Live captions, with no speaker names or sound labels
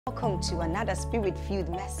Welcome to another spirit-filled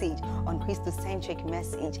message on Christocentric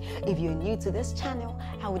Message. If you're new to this channel,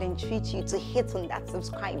 I would entreat you to hit on that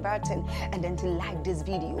subscribe button and then to like this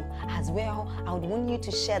video. As well, I would want you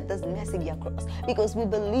to share this message across, because we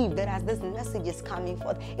believe that as this message is coming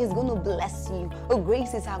forth, it's going to bless you.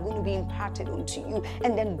 Graces are going to be imparted unto you,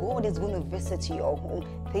 and then God is going to visit your home.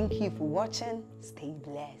 Thank you for watching. Stay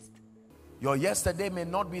blessed. Your yesterday may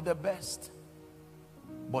not be the best,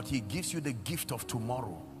 but He gives you the gift of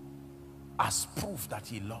tomorrow as proof that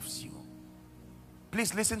He loves you.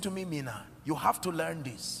 Please listen to me, Mina. You have to learn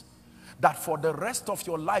this, that for the rest of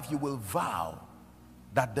your life you will vow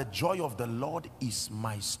that the joy of the Lord is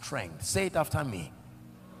my strength. Say it after me.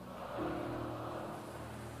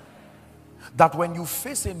 That when you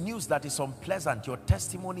face a news that is unpleasant, your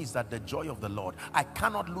testimony is that the joy of the Lord. I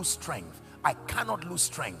cannot lose strength. I cannot lose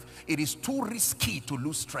strength. It is too risky to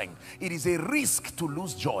lose strength. It is a risk to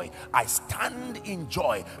lose joy. I stand in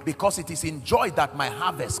joy because it is in joy that my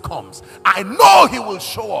harvest comes. I know He will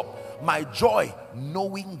show up. My joy,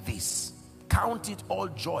 knowing this. Count it all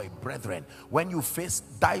joy, brethren, when you face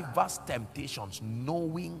diverse temptations,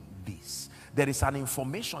 knowing this. There is an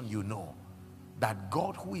information you know, that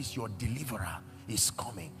God, who is your deliverer, is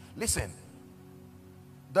coming. Listen,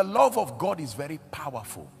 the love of God is very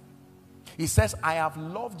powerful. He says, I have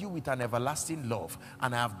loved you with an everlasting love,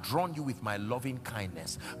 and I have drawn you with my loving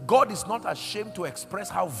kindness. God is not ashamed to express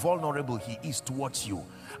how vulnerable He is towards you.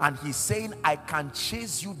 And He's saying, I can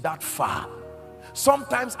chase you that far.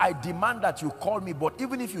 Sometimes I demand that you call me, but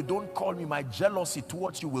even if you don't call me, my jealousy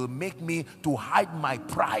towards you will make me to hide my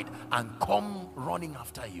pride and come running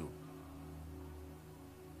after you.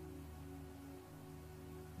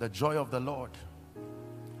 The joy of the Lord.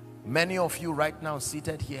 Many of you right now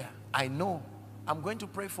seated here, I know, I'm going to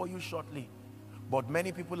pray for you shortly, but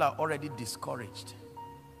many people are already discouraged.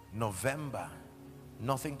 November,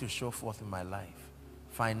 nothing to show forth in my life.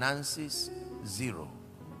 Finances, zero.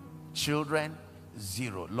 Children,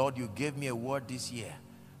 zero. Lord, you gave me a word this year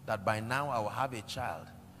that by now I will have a child,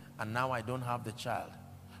 and now I don't have the child.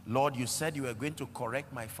 Lord, you said you were going to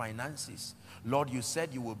correct my finances. Lord, you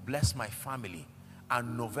said you will bless my family.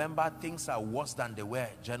 And November, things are worse than they were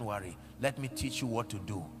January. Let me teach you what to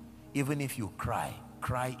do. Even if you cry,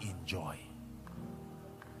 cry in joy.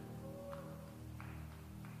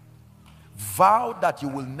 Vow that you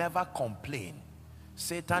will never complain.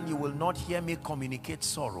 Satan, you will not hear me communicate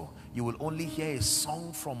sorrow. You will only hear a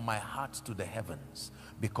song from my heart to the heavens,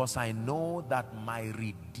 because I know that my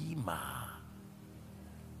Redeemer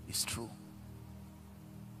is true.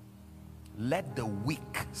 Let the weak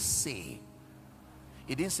say.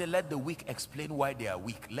 He didn't say let the weak explain why they are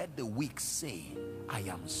weak. Let the weak say, I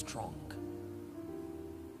am strong.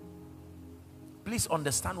 Please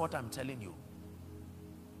understand what I'm telling you.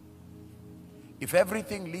 If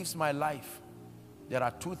everything leaves my life, there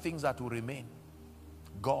are two things that will remain: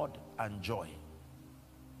 God and joy.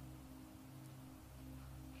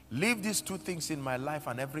 Leave these two things in my life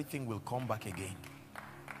and everything will come back again.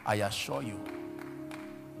 I assure you.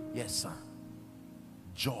 Yes, sir.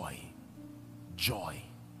 Joy. Joy.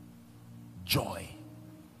 Joy.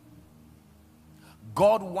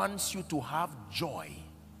 God wants you to have joy.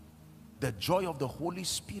 The joy of the Holy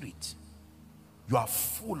Spirit. You are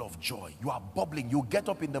full of joy. You are bubbling. You get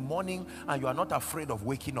up in the morning and you are not afraid of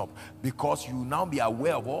waking up, because you now be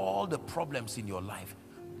aware of all the problems in your life.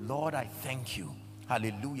 Lord, I thank you.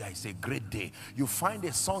 Hallelujah. It's a great day. You find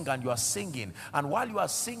a song and you are singing, and while you are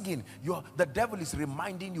singing, the devil is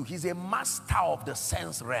reminding you he's a master of the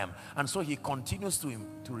sense realm, and so he continues to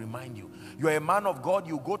remind you. You're a man of God,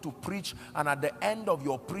 you go to preach, and at the end of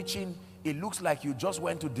your preaching, it looks like you just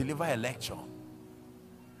went to deliver a lecture.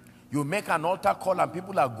 You make an altar call and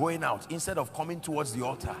people are going out instead of coming towards the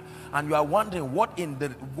altar, and you are wondering, what in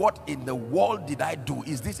the world did I do?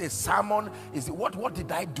 Is this a sermon? What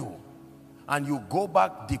did I do? And you go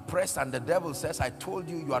back depressed, and the devil says, I told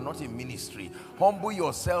you, you are not in ministry. Humble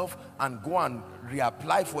yourself and go and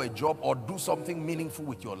reapply for a job or do something meaningful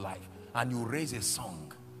with your life. And you raise a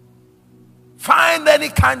song. Find any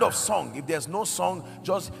kind of song. If there's no song,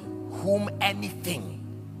 just hum anything.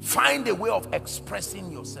 Find a way of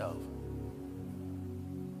expressing yourself.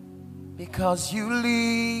 Because you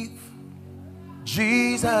live,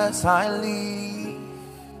 Jesus, I live.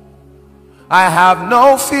 I have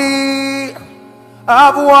no fear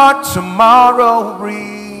of what tomorrow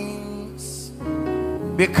brings.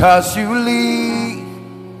 Because you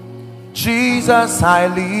live, Jesus, I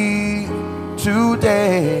live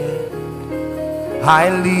today. I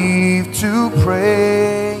live to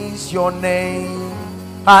praise your name.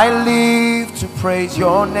 I live to praise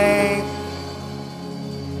your name.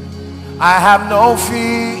 I have no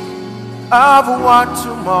fear of what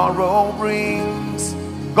tomorrow brings.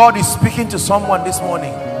 God is speaking to someone this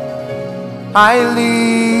morning. I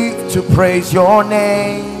live to praise your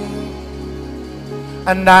name,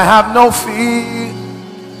 and I have no fear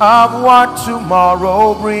of what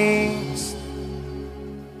tomorrow brings,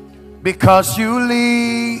 because you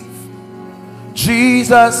live,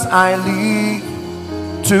 Jesus. I live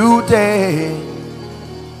today.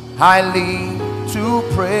 I live to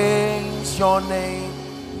praise your name.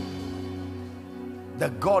 The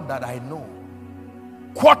God that I know,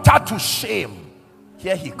 quarter to shame,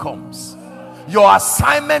 here he comes. Your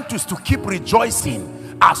assignment is to keep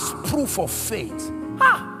rejoicing as proof of faith.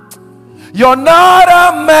 You're not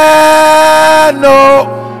a man,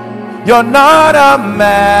 no. You're not a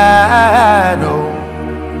man, no.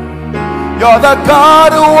 You're the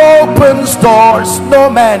God who opens doors no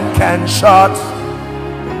man can shut.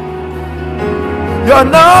 You're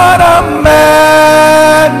not a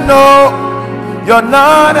man, no. You're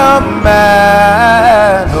not a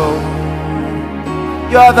man, no.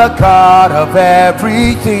 You're the God of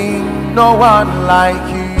everything. No one like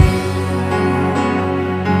you.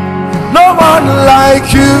 No one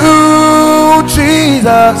like you,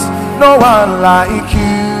 Jesus. No one like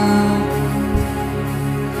you.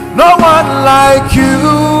 No one like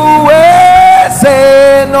you.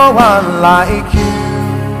 Say no one like you.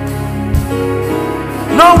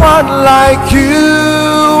 No one like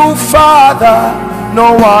you, Father.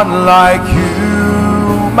 No one like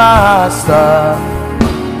you, Master.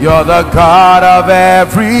 You're the God of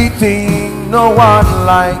everything. No one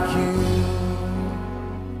like you.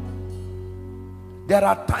 There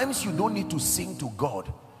are times you don't need to sing to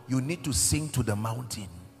God. You need to sing to the mountain.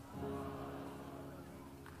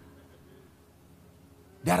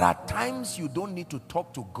 There are times you don't need to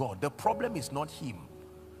talk to God. The problem is not him.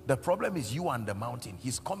 The problem is you and the mountain.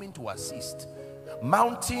 He's coming to assist.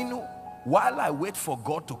 Mountain, while I wait for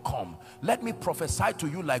God to come, let me prophesy to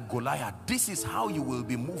you like Goliath. This is how you will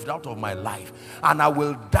be moved out of my life. And I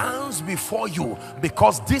will dance before you,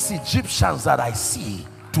 because these Egyptians that I see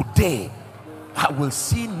today, I will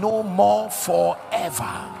see no more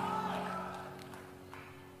forever.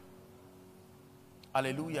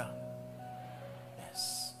 Hallelujah.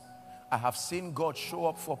 Yes. I have seen God show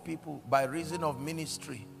up for people by reason of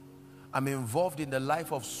ministry. I'm involved in the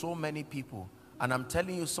life of so many people. And I'm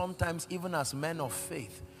telling you, sometimes even as men of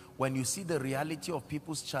faith, when you see the reality of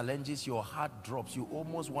people's challenges, your heart drops. You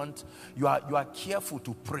almost want, you are careful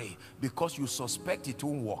to pray because you suspect it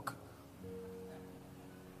won't work.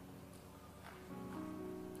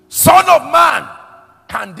 Son of man,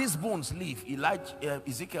 can these bones live?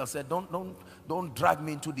 Ezekiel said, don't drag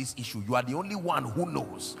me into this issue. You are the only one who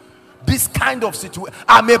knows this kind of situation.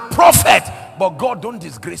 I'm a prophet, but God, don't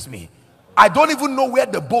disgrace me. I don't even know where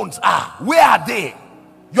the bones are. Where are they?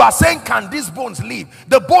 You are saying, can these bones live?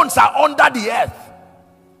 The bones are under the earth.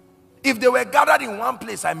 If they were gathered in one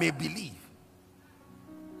place, I may believe.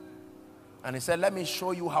 And he said, let me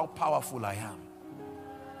show you how powerful I am.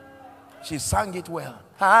 She sang it well.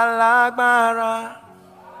 Alagbara,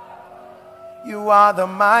 you are the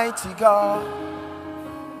mighty God.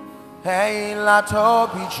 Hey,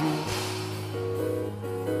 Latobiju,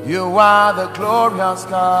 you are the glorious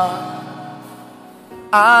God.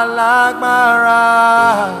 Alagbara,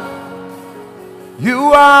 you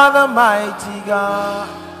are the mighty God.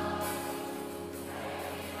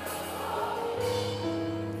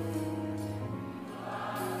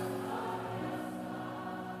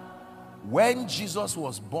 When Jesus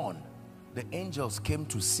was born, the angels came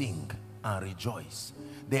to sing and rejoice.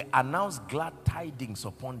 They announced glad tidings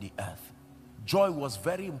upon the earth. Joy was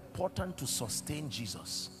very important to sustain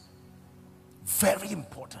Jesus. Very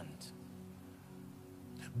important.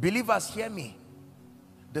 Believers, hear me.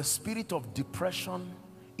 The spirit of depression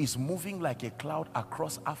is moving like a cloud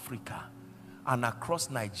across Africa and across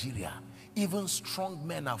Nigeria. Even strong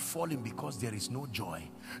men are falling because there is no joy.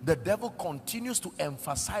 The devil continues to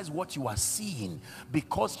emphasize what you are seeing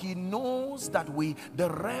because he knows that the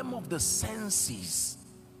realm of the senses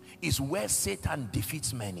is where Satan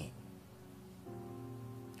defeats many.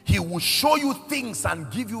 He will show you things and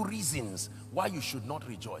give you reasons why you should not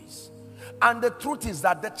rejoice. And the truth is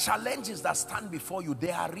that the challenges that stand before you,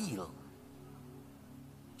 they are real.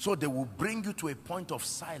 So they will bring you to a point of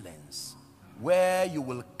silence where you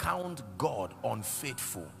will count God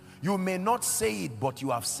unfaithful. You may not say it, but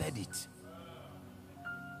you have said it.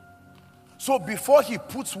 So before he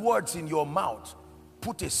puts words in your mouth,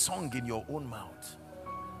 put a song in your own mouth.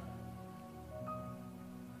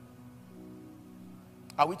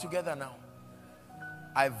 Are we together now?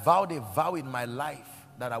 I vowed a vow in my life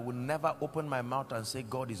that I will never open my mouth and say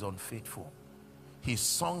God is unfaithful. His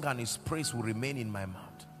song and his praise will remain in my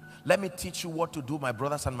mouth. Let me teach you what to do, my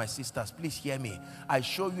brothers and my sisters. Please hear me. I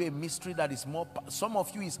show you a mystery that is more, some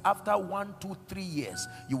of you is after 1, 2, 3 years,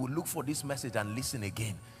 you will look for this message and listen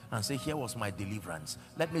again and say, here was my deliverance.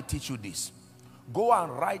 Let me teach you this. Go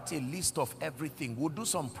and write a list of everything. We'll do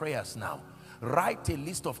some prayers now. Write a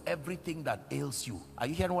list of everything that ails you. Are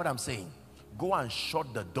you hearing what I'm saying? Go and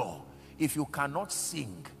shut the door. If you cannot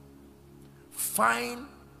sing, find,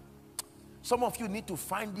 some of you need to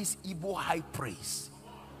find this Igbo high praise.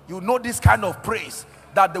 You know this kind of praise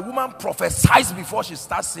that the woman prophesies before she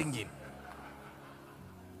starts singing.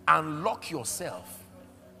 And lock yourself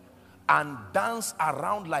and dance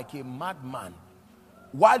around like a madman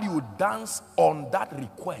while you dance on that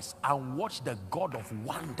request and watch the God of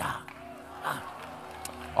wonder.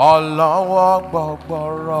 Allah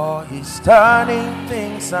He's turning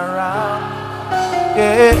things around.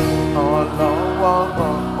 Yeah.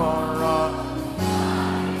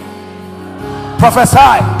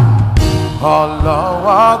 Prophesy.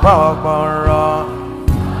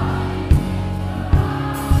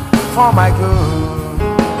 For my good.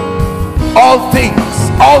 All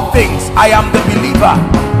things, I am the believer.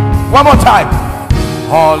 One more time.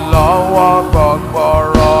 Allah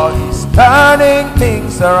is turning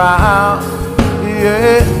things around.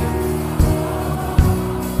 Yeah.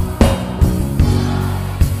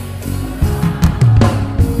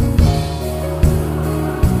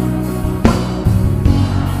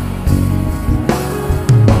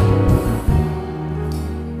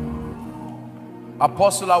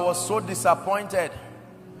 Apostle, I was so disappointed.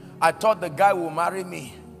 I thought the guy would marry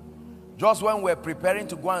me. Just when we're preparing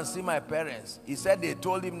to go and see my parents, he said they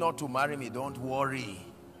told him not to marry me. Don't worry.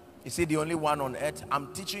 He said the only one on earth.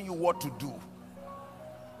 I'm teaching you what to do.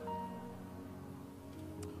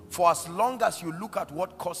 For as long as you look at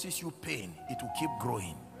what causes you pain, it will keep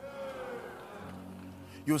growing.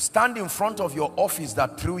 You stand in front of your office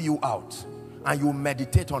that threw you out and you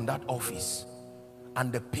meditate on that office.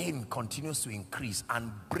 And the pain continues to increase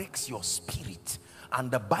and breaks your spirit. And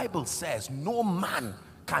the Bible says no man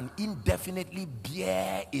can indefinitely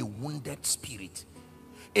bear a wounded spirit.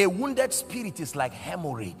 A wounded spirit is like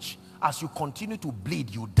hemorrhage. As you continue to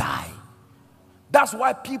bleed, you die. That's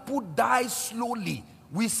why people die slowly.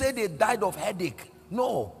 We say they died of headache.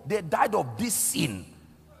 No, they died of this sin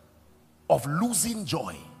of losing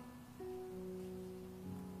joy.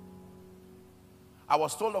 I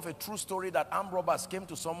was told of a true story that armed robbers came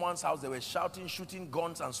to someone's house. They were shouting, shooting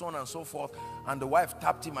guns and so on and so forth. And the wife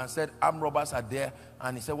tapped him and said, armed robbers are there.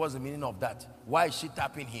 And he said, what's the meaning of that? Why is she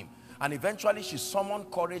tapping him? And eventually she summoned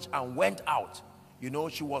courage and went out. You know,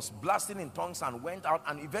 she was blasting in tongues and went out.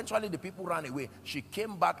 And eventually the people ran away. She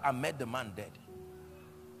came back and met the man dead.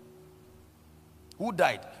 Who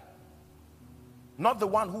died? Not the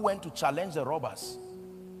one who went to challenge the robbers.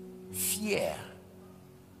 Fear.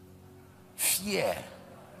 Fear.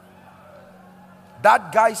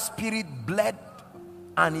 That guy's spirit bled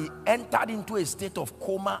and he entered into a state of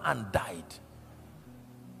coma and died.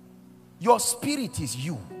 Your spirit is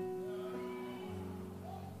you.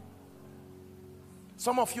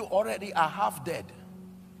 Some of you already are half dead.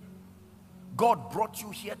 God brought you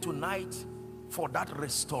here tonight for that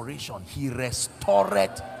restoration. He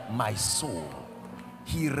restored my soul.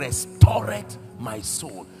 He restored my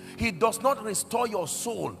soul. He does not restore your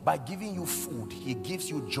soul by giving you food. He gives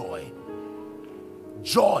you joy.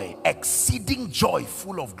 Joy, exceeding joy,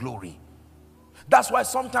 full of glory. That's why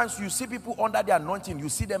sometimes you see people under the anointing, you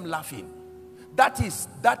see them laughing. That is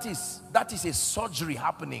a surgery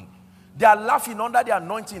happening. They are laughing under the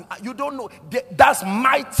anointing. You don't know. That's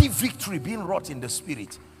mighty victory being wrought in the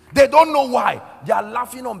spirit. They don't know why. They are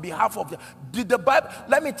laughing on behalf of the Bible.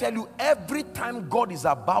 Let me tell you, every time God is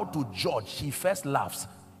about to judge, he first laughs.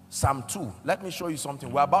 Psalm 2. Let me show you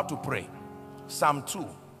something. We're about to pray. Psalm 2.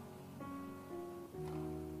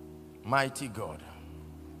 Mighty God.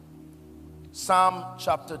 Psalm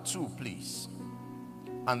chapter 2, please.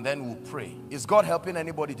 And then we'll pray. Is God helping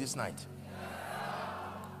anybody this night?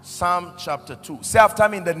 Psalm chapter 2. Say after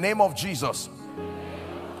me, in the name of Jesus.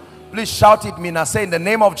 Please shout it, Mina. Say, in the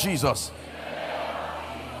name of Jesus,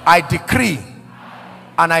 I decree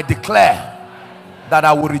and I declare that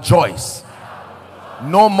I will rejoice.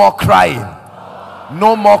 No more crying.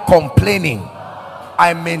 No more complaining.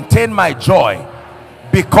 I maintain my joy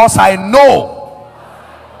because I know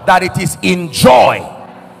that it is in joy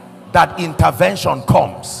that intervention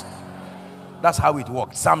comes. That's how it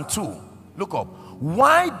works. Psalm 2. Look up.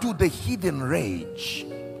 Why do the heathen rage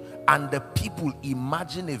and the people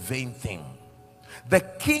imagine a vain thing? The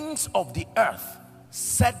kings of the earth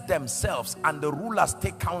set themselves and the rulers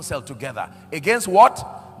take counsel together. Against what?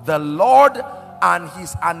 The Lord and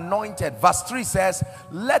his anointed. Verse 3 says,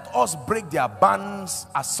 let us break their bands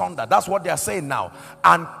asunder. That's what they are saying now.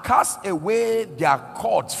 And cast away their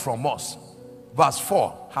cords from us. Verse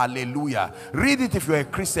 4. Hallelujah. Read it if you're a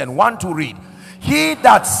Christian. 1 to read. He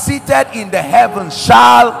that sitteth in the heavens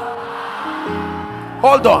shall...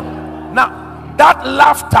 Hold on. Now, that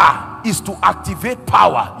laughter is to activate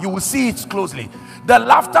power. You will see it closely. The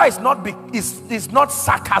laughter is not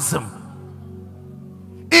sarcasm.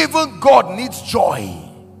 Even God needs joy.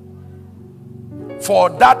 For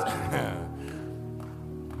that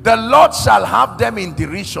the Lord shall have them in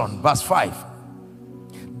derision. Verse 5.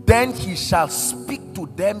 Then he shall speak to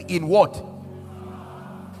them in what?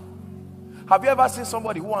 Have you ever seen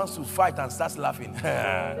somebody who wants to fight and starts laughing?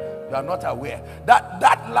 You are not aware.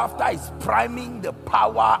 That laughter is priming the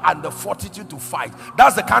power and the fortitude to fight.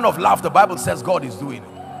 That's the kind of laugh the Bible says God is doing.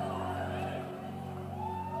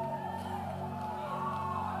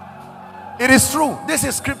 It is true. This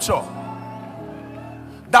is scripture.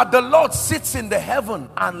 That the Lord sits in the heaven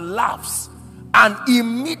and laughs, and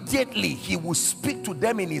immediately he will speak to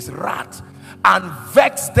them in his wrath and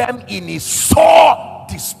vex them in his sore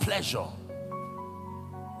displeasure.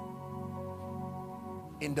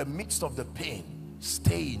 In the midst of the pain,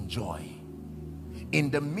 stay in joy.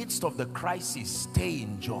 In the midst of the crisis, stay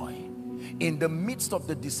in joy. In the midst of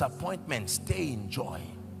the disappointment, stay in joy.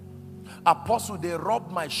 Apostle, they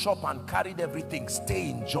robbed my shop and carried everything.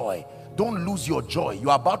 Stay in joy. Don't lose your joy.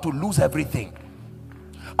 You are about to lose everything.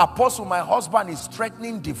 Apostle, my husband is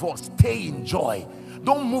threatening divorce. Stay in joy.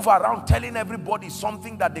 Don't move around telling everybody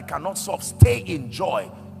something that they cannot solve. Stay in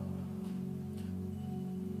joy.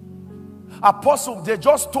 Apostle, they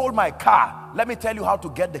just stole my car. Let me tell you how to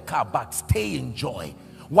get the car back. Stay in joy.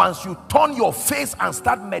 Once you turn your face and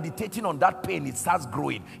start meditating on that pain, it starts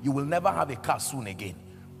growing. You will never have a car soon again.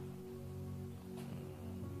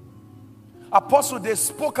 Apostle, they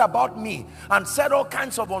spoke about me and said all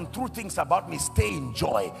kinds of untrue things about me. Stay in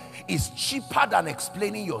joy. It's cheaper than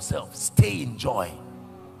explaining yourself. Stay in joy.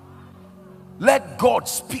 Let God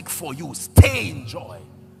speak for you. Stay in joy.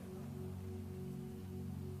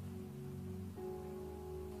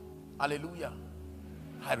 Hallelujah.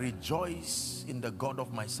 I rejoice in the God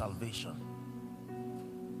of my salvation.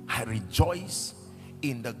 I rejoice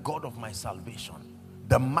in the God of my salvation.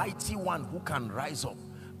 The mighty one who can rise up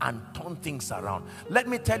and turn things around. Let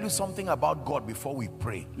me tell you something about God before we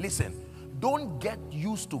pray. Listen, don't get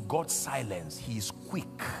used to God's silence. He is quick.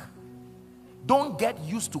 Don't get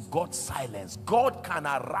used to God's silence. God can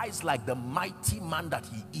arise like the mighty man that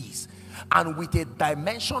he is, and with a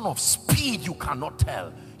dimension of speed you cannot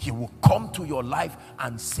tell, he will come to your life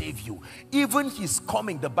and save you. Even his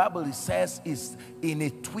coming, the Bible says, is in a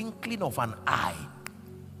twinkling of an eye.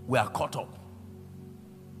 We are caught up.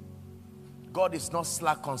 God is not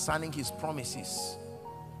slack concerning his promises.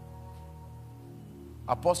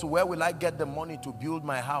 Apostle, where will I get the money to build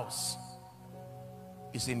my house?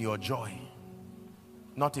 It's in your joy,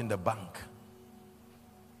 not in the bank.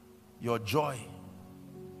 Your joy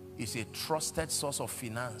is a trusted source of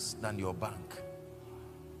finance than your bank.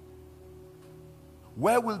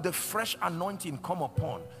 Where will the fresh anointing come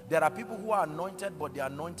upon? There are people who are anointed, but the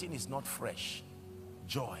anointing is not fresh.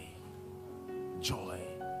 Joy. Joy.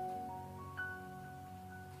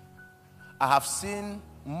 I have seen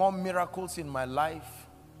more miracles in my life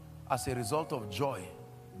as a result of joy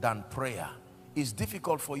than prayer. It's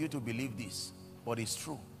difficult for you to believe this, but it's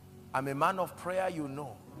true. I'm a man of prayer, you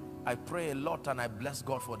know. I pray a lot and I bless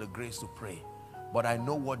God for the grace to pray. But I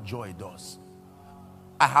know what joy does.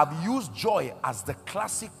 I have used joy as the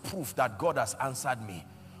classic proof that God has answered me.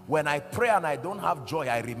 When I pray and I don't have joy,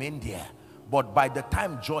 I remain there. But by the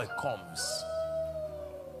time joy comes,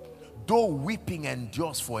 though weeping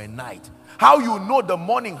endures for a night, how you know the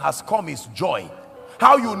morning has come is joy.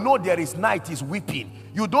 How you know there is night is weeping.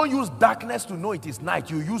 You don't use darkness to know it is night.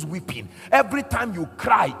 You use weeping. Every time you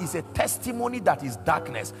cry is a testimony that is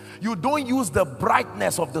darkness. You don't use the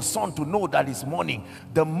brightness of the sun to know that it's morning.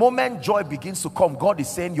 The moment joy begins to come, God is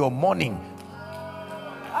saying your morning.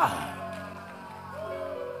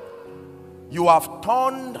 You have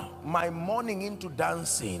turned my mourning into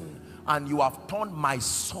dancing, and you have turned my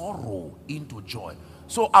sorrow into joy.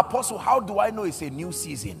 So, Apostle, how do I know it's a new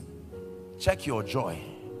season? Check your joy.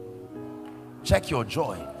 Check your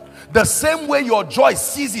joy. The same way your joy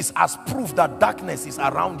ceases as proof that darkness is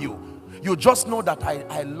around you. You just know that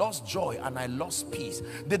I lost joy and I lost peace.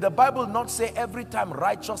 Did the Bible not say every time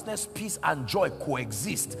righteousness, peace, and joy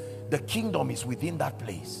coexist, the kingdom is within that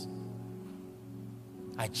place?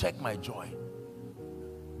 I check my joy.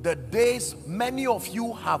 The days many of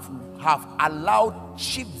you have allowed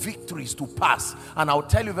cheap victories to pass, and I'll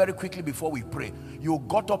tell you very quickly before we pray. You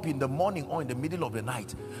got up in the morning or in the middle of the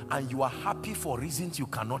night and you are happy for reasons you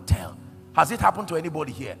cannot tell. Has it happened to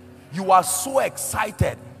anybody here? You are so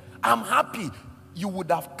excited. I'm happy. You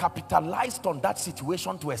would have capitalized on that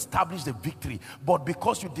situation to establish the victory, but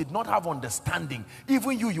because you did not have understanding,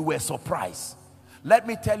 even you were surprised. Let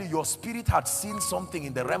me tell you, your spirit had seen something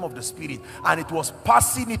in the realm of the spirit, and it was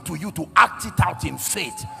passing it to you to act it out in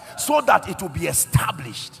faith so that it will be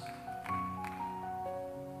established.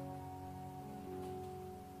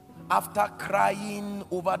 After crying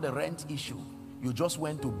over the rent issue, you just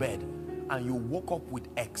went to bed and you woke up with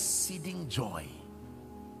exceeding joy.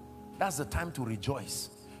 That's the time to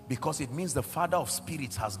rejoice, because it means the father of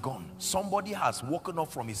spirits has gone. Somebody has woken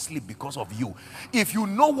up from his sleep because of you. If you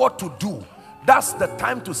know what to do, that's the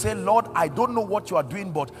time to say, Lord, I don't know what you are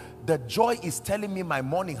doing, but the joy is telling me my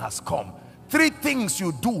morning has come. 3 things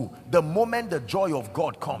you do the moment the joy of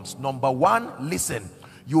God comes. Number 1, listen.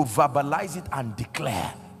 You verbalize it and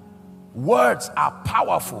declare. Words are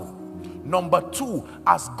powerful. Number 2,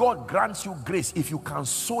 as God grants you grace, if you can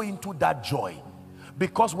sow into that joy.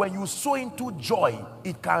 Because when you sow into joy,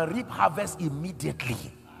 it can reap harvest immediately.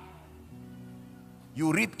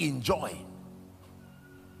 You reap in joy.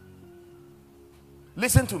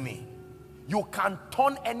 Listen to me. You can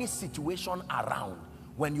turn any situation around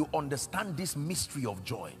when you understand this mystery of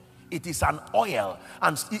joy. It is an oil,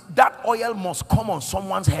 and that oil must come on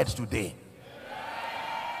someone's head today.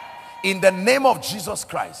 In the name of Jesus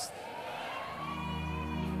Christ.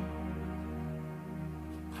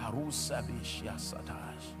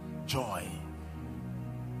 Joy.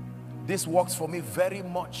 This works for me very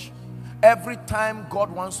much. Every time God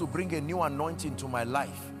wants to bring a new anointing to my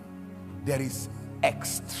life, there is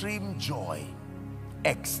extreme joy.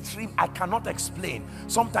 Extreme. I cannot explain.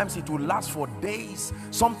 Sometimes it will last for days,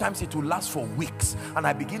 sometimes it will last for weeks, and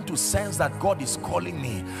I begin to sense that God is calling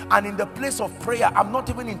me. And in the place of prayer, I'm not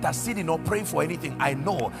even interceding or praying for anything. I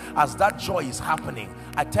know as that joy is happening,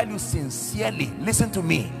 I tell you sincerely, listen to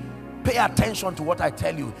me, pay attention to what I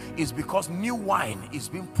tell you, is because new wine is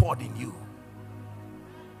being poured in you.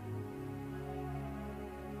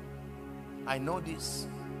 I know this.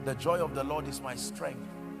 The joy of the Lord is my strength.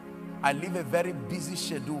 I live a very busy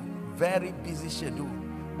schedule,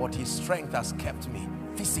 but his strength has kept me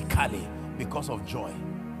physically because of joy.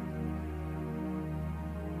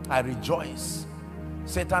 I rejoice.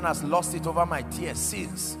 Satan has lost it over my tears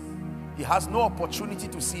since. He has no opportunity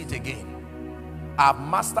to see it again. I've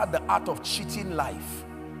mastered the art of cheating life.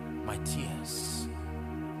 My tears.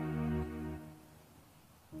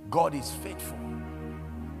 God is faithful.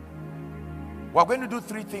 We're going to do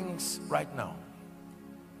 3 things right now.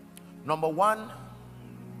 Number 1,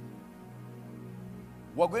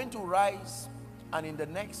 we're going to rise, and in the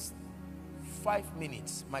next 5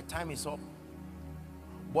 minutes, my time is up,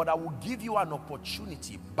 but I will give you an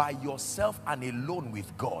opportunity by yourself and alone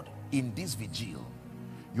with God in this vigil.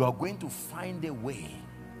 You are going to find a way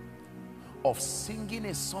of singing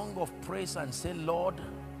a song of praise and say, Lord,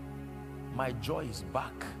 my joy is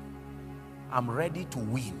back. I'm ready to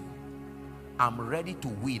win. I'm ready to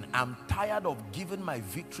win. I'm tired of giving my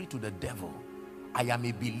victory to the devil. I am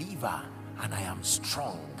a believer and I am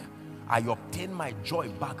strong. I obtain my joy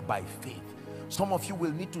back by faith. Some of you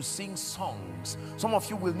will need to sing songs. Some of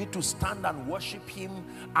you will need to stand and worship him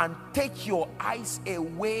and take your eyes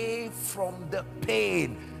away from the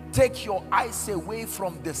pain. Take your eyes away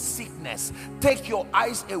from the sickness. Take your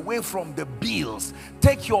eyes away from the bills.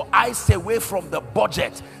 Take your eyes away from the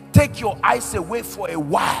budget. Take your eyes away for a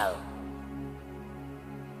while.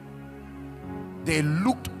 They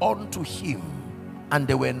looked unto him, and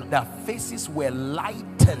their faces were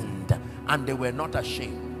lightened, and they were not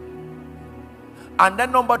ashamed. And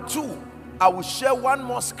then number 2, I will share one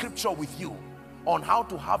more scripture with you on how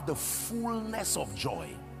to have the fullness of joy,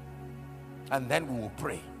 and then we will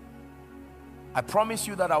pray. I promise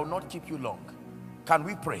you that I will not keep you long. Can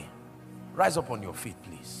we pray? Rise up on your feet,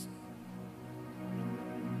 please.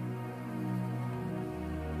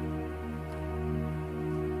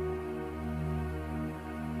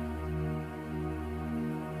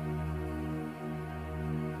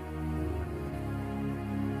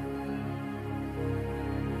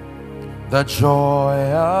 The joy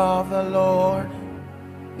of the Lord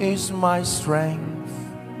is my strength.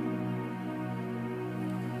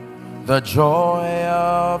 The joy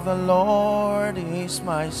of the Lord is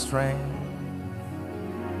my strength.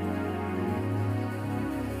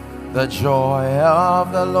 The joy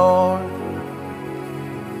of the Lord,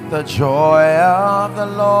 the joy of the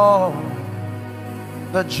Lord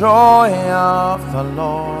The joy of the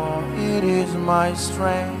Lord, it is my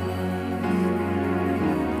strength.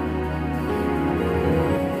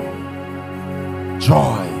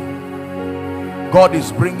 Joy. God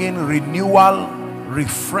is bringing renewal,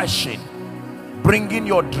 refreshing, bringing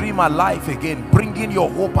your dream alive again, bringing your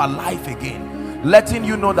hope alive again, letting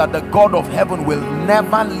you know that the God of heaven will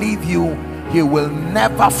never leave you. He will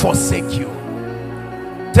never forsake you.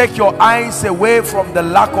 Take your eyes away from the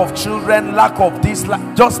lack of children, lack of this.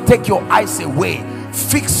 Just take your eyes away.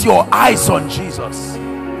 Fix your eyes on Jesus.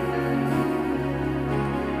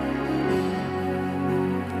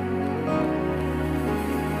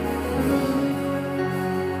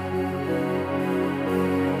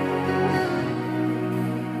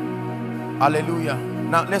 Hallelujah.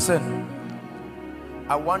 Now listen,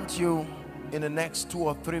 I want you in the next 2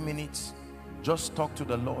 or 3 minutes, just talk to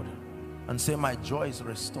the Lord and say, my joy is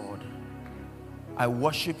restored. I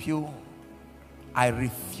worship you. I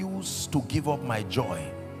refuse to give up my joy.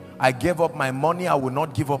 I gave up my money. I will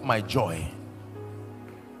not give up my joy.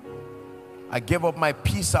 I gave up my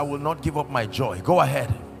peace. I will not give up my joy. Go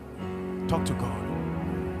ahead. Talk to God.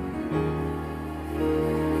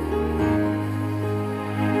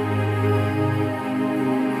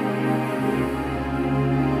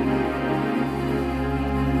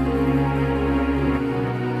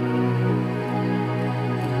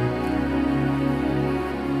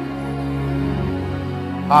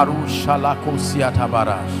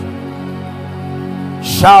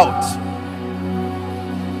 Shout.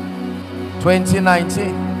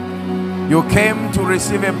 2019, you came to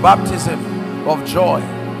receive a baptism of joy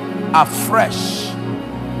afresh.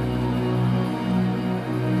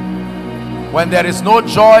 When there is no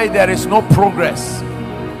joy, there is no progress.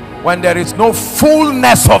 When there is no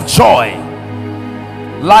fullness of joy,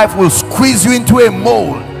 life will squeeze you into a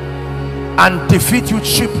mold and defeat you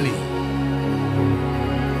cheaply.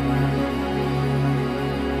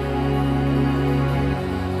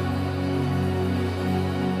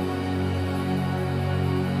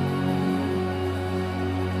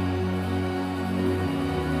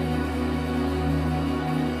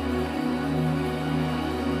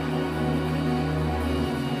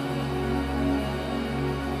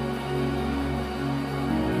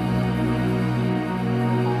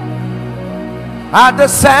 At the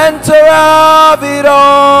center of it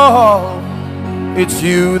all, it's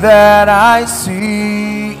you that I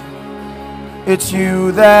see. It's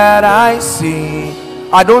you that I see.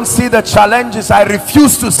 I don't see the challenges. I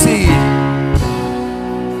refuse to see it.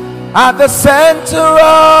 At the center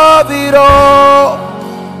of it all,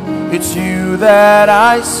 it's you that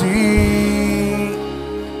I see.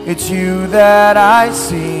 It's you that I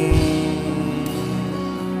see.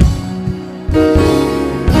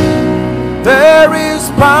 There is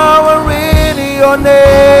power in your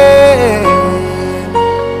name.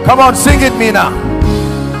 Come on, sing it, Mina.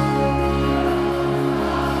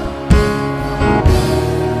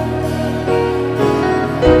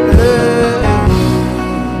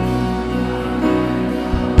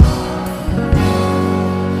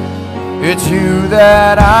 It's you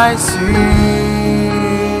that I see.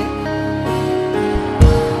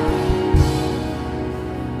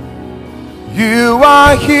 You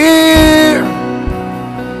are here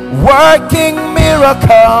working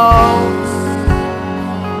miracles.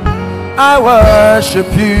 I worship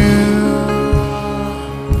you.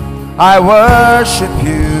 I worship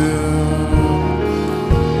you.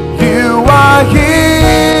 You are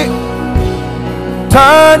here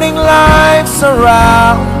turning lives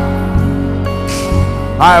around.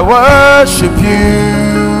 I worship you.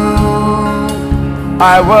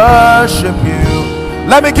 I worship you.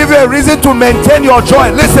 Let me give you a reason to maintain your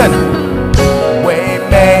joy. Listen.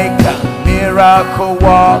 Waymaker, miracle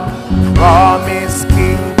walk, promise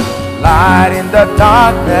king, light in the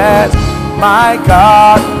darkness. My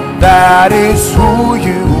God, that is who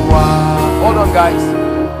you are. Hold on, guys.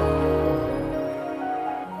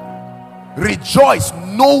 Rejoice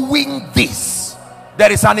knowing this.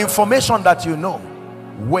 There is an information that you know.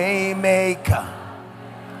 Waymaker,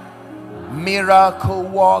 miracle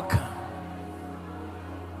walk,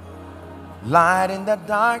 light in the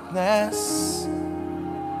darkness.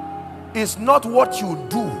 Is not what you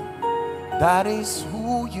do, that is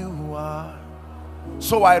who you are.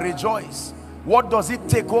 So I rejoice. What does it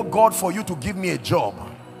take, oh God, for you to give me a job?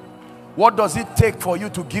 What does it take for you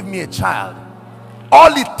to give me a child?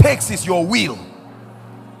 All it takes is your will.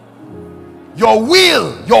 Your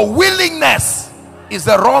will, your willingness is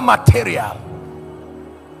the raw material.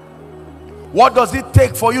 What does it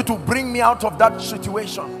take for you to bring me out of that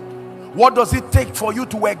situation? What does it take for you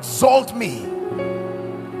to exalt me?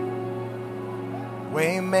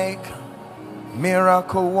 Waymaker,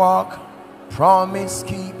 miracle walk, promise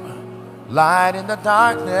keep, light in the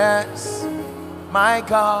darkness. My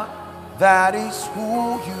God, that is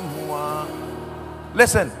who you are.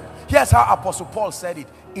 Listen, here's how Apostle Paul said it.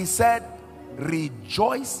 He said,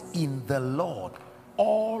 rejoice in the Lord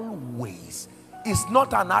always. It's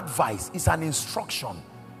not an advice, it's an instruction.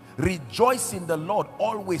 Rejoice in the Lord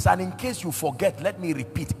always. And in case you forget, let me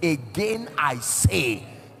repeat again, I say.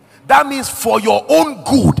 That means for your own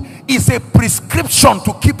good. It's a prescription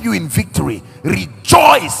to keep you in victory.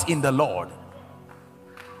 Rejoice in the Lord.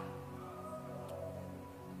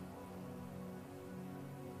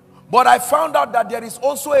 But I found out that there is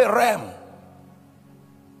also a realm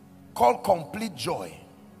called complete joy.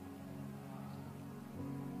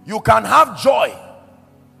 You can have joy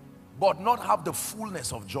but not have the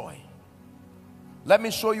fullness of joy. Let me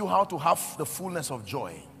show you how to have the fullness of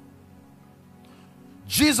joy.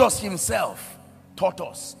 Jesus himself taught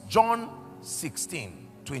us. John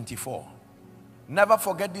 16:24. Never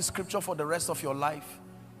forget this scripture for the rest of your life.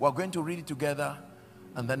 We're going to read it together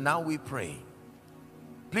and then now we pray.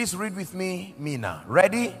 Please read with me, Mina.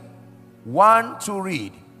 Ready? 1, 2,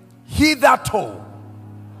 read. Hitherto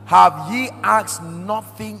have ye asked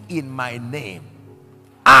nothing in my name.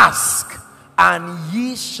 Ask and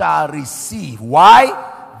ye shall receive.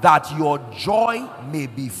 Why? That your joy may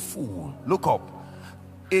be full. Look up.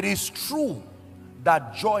 It is true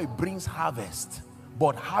that joy brings harvest,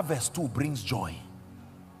 but harvest too brings joy.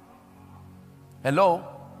 Hello?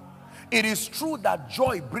 It is true that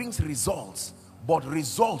joy brings results, but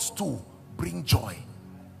results too bring joy.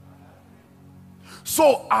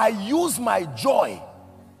 So I use my joy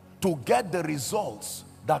to get the results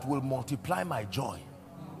that will multiply my joy.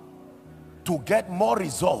 To get more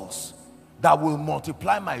results that will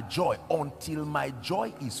multiply my joy until my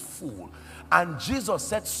joy is full. And Jesus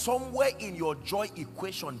said somewhere in your joy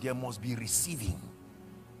equation there must be receiving.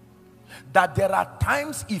 That there are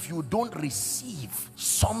times if you don't receive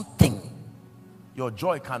something, your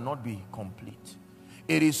joy cannot be complete.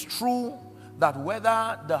 It is true that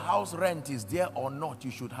whether the house rent is there or not,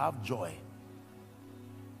 you should have joy.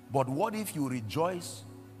 But what if you rejoice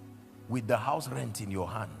with the house rent in your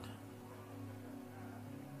hand?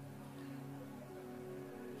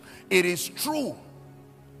 It is true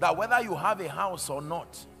that whether you have a house or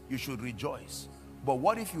not, you should rejoice. But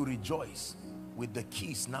what if you rejoice with the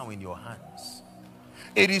keys now in your hands?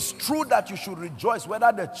 It is true that you should rejoice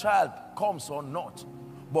whether the child comes or not.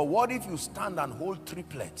 But what if you stand and hold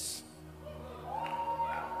triplets?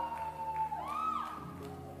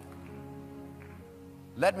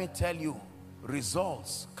 Let me tell you,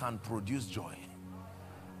 results can produce joy.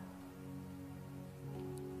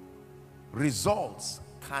 Results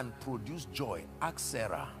can produce joy. Ask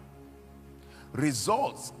Sarah.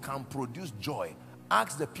 Results can produce joy.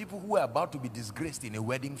 Ask the people who are about to be disgraced in a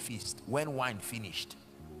wedding feast when wine finished.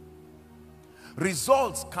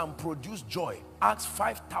 Results can produce joy. Ask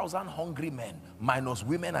 5,000 hungry men minus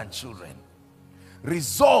women and children.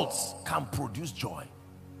 Results can produce joy.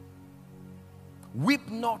 Weep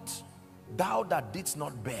not, thou that didst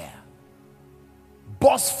not bear.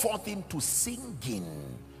 Burst forth into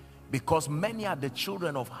singing, because many are the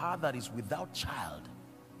children of her that is without child.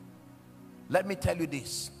 Let me tell you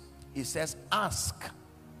this. It says ask,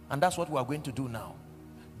 and that's what we are going to do now,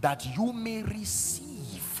 that you may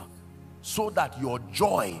receive, so that your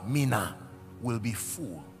joy, Mina, will be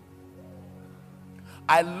full.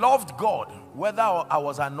 I loved God whether I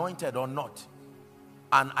was anointed or not,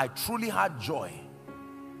 and I truly had joy.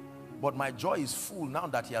 But my joy is full now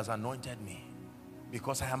that he has anointed me,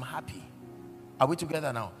 because I am happy. Are we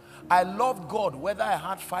together now? I loved God whether I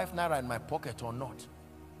had 5 naira in my pocket or not.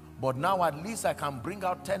 But now at least I can bring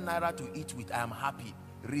out 10 naira to eat with. I am happy.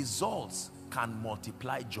 Results can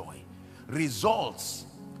multiply joy. Results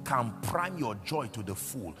can prime your joy to the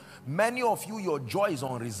full. Many of you, your joy is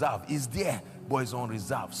on reserve. It's there, but it's on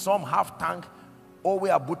reserve. Some have tank. Owe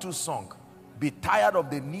Abutu song. Be tired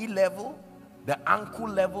of the knee level, the ankle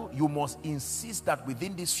level. You must insist that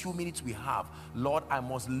within these few minutes we have, Lord, I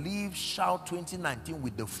must leave Shout 2019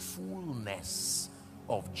 with the fullness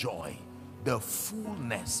of joy. The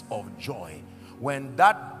fullness of joy. When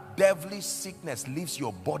that devilish sickness leaves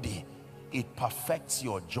your body, it perfects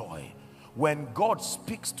your joy. When God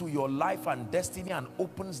speaks to your life and destiny and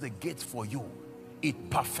opens the gates for you, it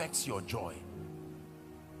perfects your joy.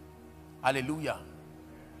 Hallelujah.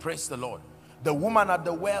 Praise the Lord. The woman at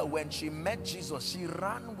the well, when she met Jesus, she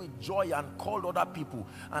ran with joy and called other people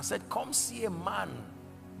and said, come see a man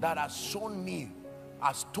that has shown me,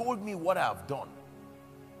 has told me what I have done.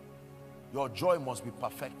 Your joy must be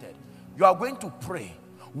perfected. You are going to pray.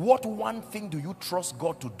 What one thing do you trust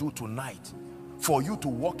God to do tonight for you to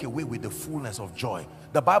walk away with the fullness of joy.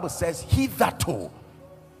 The Bible says, hitherto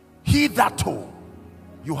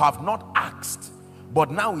you have not asked,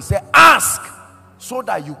 but now we say ask, so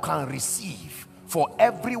that you can receive. For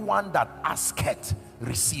everyone that asketh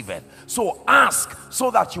receiveth. So ask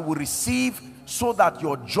so that you will receive, so that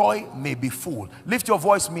your joy may be full. Lift your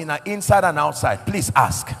voice, Mina, inside and outside. Please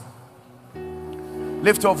ask.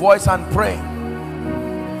 Lift your voice and pray.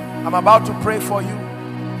 I'm about to pray for you.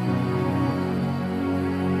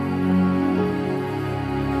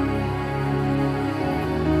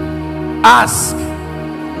 Ask.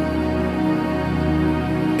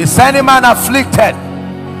 Is any man afflicted?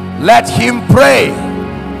 Let him pray.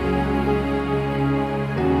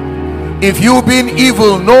 If you being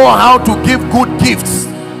evil know how to give good gifts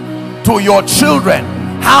to your children,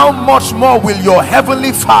 how much more will your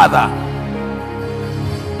heavenly Father?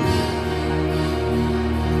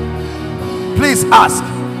 Please ask.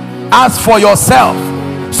 Ask for yourself.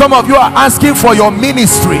 Some of you are asking for your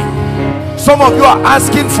ministry. Some of you are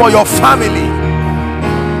asking for your family.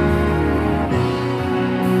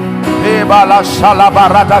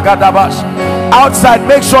 Outside,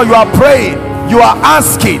 make sure you are praying. You are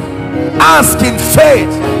asking. Ask in faith.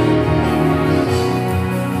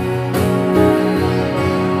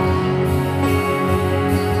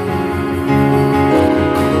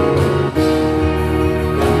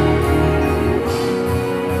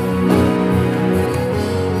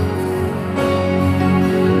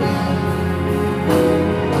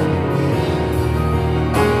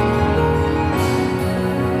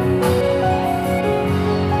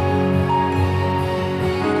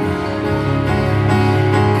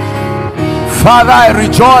 Father, I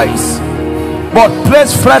rejoice, but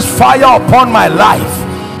place fresh fire upon my life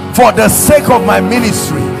for the sake of my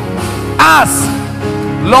ministry. Ask,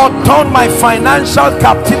 Lord, turn my financial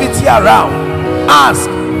captivity around. Ask,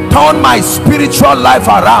 turn my spiritual life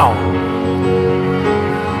around.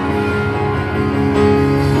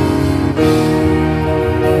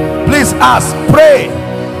 Please ask, pray.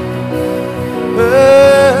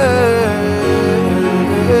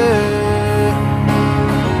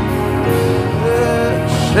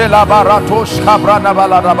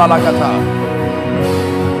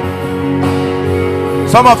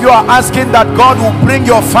 Some of you are asking that God will bring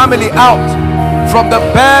your family out from the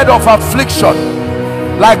bed of affliction.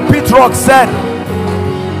 Like Petrock said,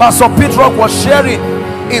 Pastor Petrock was sharing,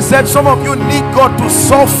 he said some of you need God to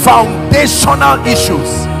solve foundational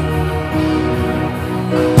issues.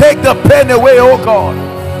 Take the pain away, oh God.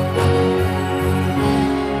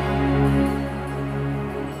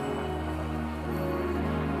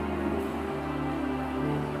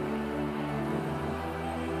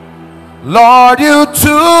 Lord, you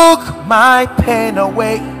took my pain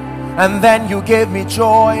away, and then you gave me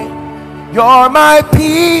joy. You're my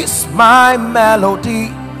peace, my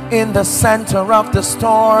melody in the center of the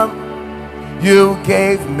storm. You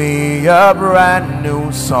gave me a brand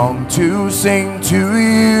new song to sing to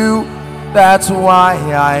you. That's why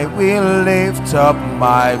I will lift up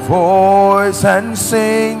my voice and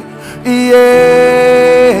sing.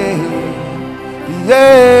 Yeah,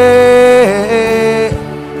 yeah, yeah.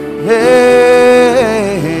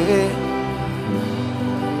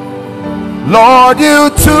 Lord, you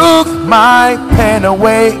took my pain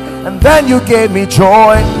away, and then you gave me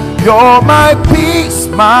joy. You're my peace,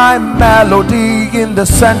 my melody in the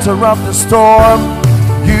center of the storm.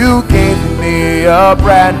 You gave me a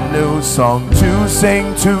brand new song to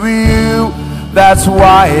sing to you. That's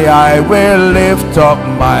why I will lift up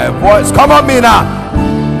my voice. Come on, Mina.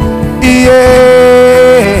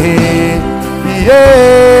 Yeah, yeah,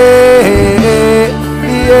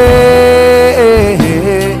 yeah,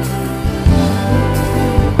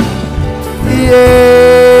 yeah.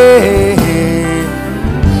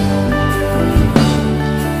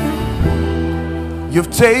 You've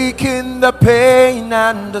taken the pain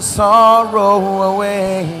and the sorrow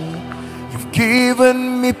away. You've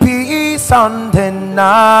given me peace undeniable.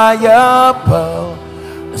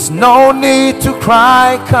 There's no need to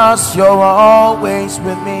cry, 'cause you're always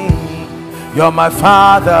with me. You're my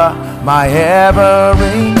Father, my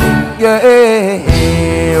everything.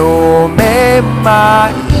 Yeah, oh,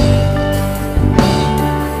 my.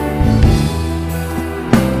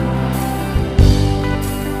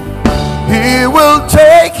 He will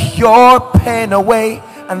take your pain away,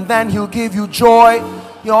 and then he'll give you joy.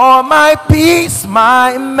 You're my peace,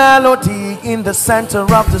 my melody in the center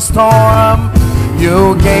of the storm.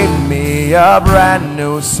 You gave me a brand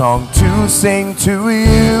new song to sing to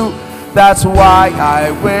you. That's why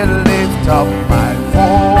I will lift up my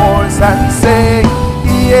voice and say,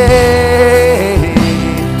 yeah,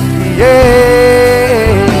 yeah,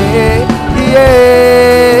 yeah.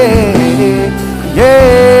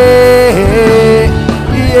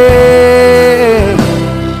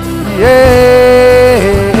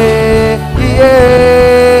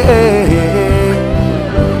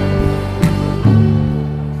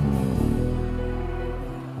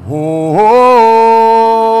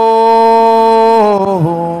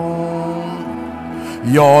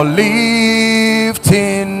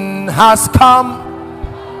 has come.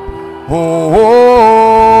 Oh,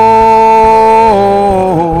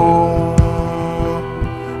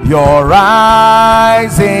 your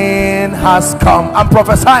rising has come. I'm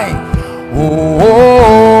prophesying. Oh,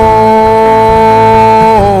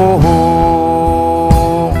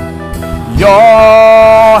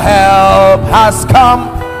 your help has come.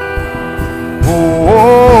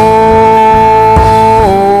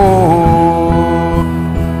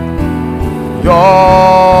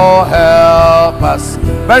 Your help has.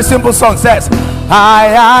 Very simple song says, I,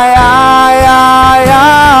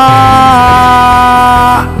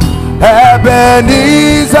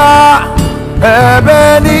 Ebenezer,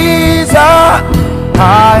 Ebenezer,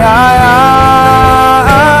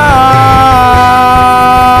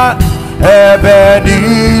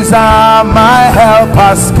 Ebenezer, my help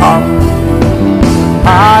has come.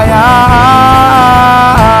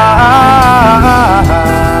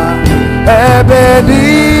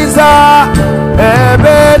 Ebenezer,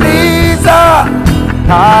 Ebenezer,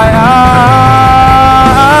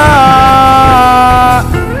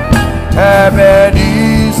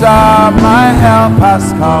 Ebenezer, my help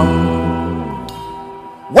has come.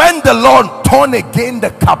 When the Lord turned again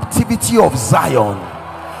the captivity of Zion,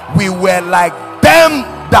 we were like them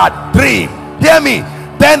that dream. Hear me.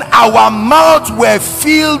 Then our mouths were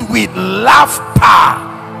filled with laughter,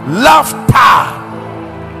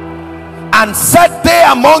 and said they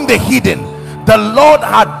among the heathen, the Lord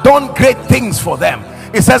had done great things for them.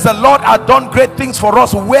 It says the Lord had done great things for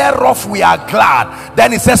us, whereof we are glad.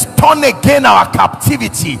 Then it says, turn again our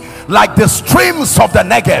captivity like the streams of the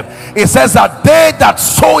Negev. It says that they that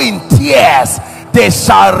sow in tears, they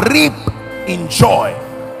shall reap in joy.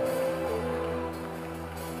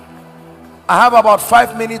 I have about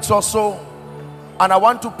 5 minutes or so, and I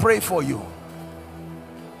want to pray for you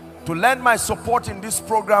to lend my support in this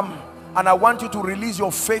program. And I want you to release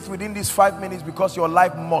your faith within these 5 minutes, because your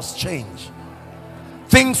life must change.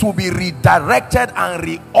 Things will be redirected and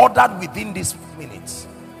reordered within these minutes.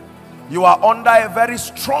 You are under a very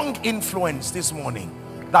strong influence this morning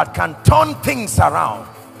that can turn things around.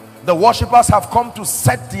 The worshipers have come to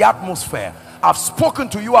set the atmosphere. I've spoken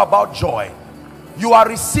to you about joy. You are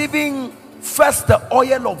receiving first the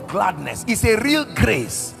oil of gladness. It's a real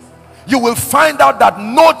grace. You will find out that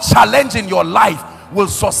no challenge in your life will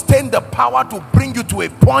sustain the power to bring you to a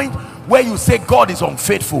point where you say God is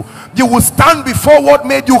unfaithful. You will stand before what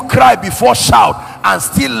made you cry before shout, and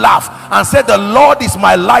still laugh and say, the Lord is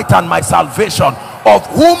my light and my salvation. Of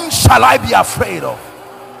whom shall I be afraid of?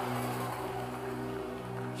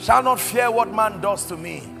 Shall not fear what man does to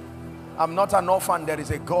me. I'm not an orphan. There is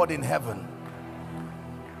a God in heaven.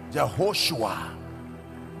 Jehoshua,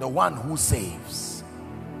 the one who saves.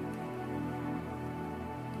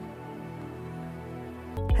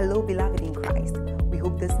 Hello, beloved in Christ. We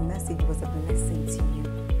hope this message was a blessing to you.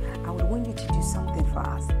 I would want you to do something for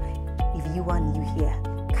us. If you are new here,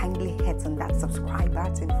 kindly hit on that subscribe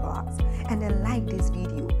button for us, and then like this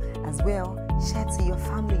video as well. Share to your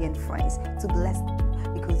family and friends to bless them,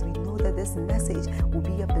 because we know that this message will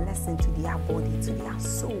be a blessing to their body, to their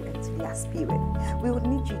soul, and to their spirit. We would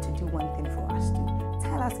need you to do one thing for us too.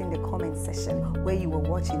 Tell us in the comment section where you were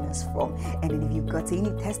watching us from, and then if you've got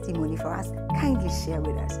any testimony for us, kindly share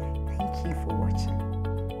with us. Thank you for watching.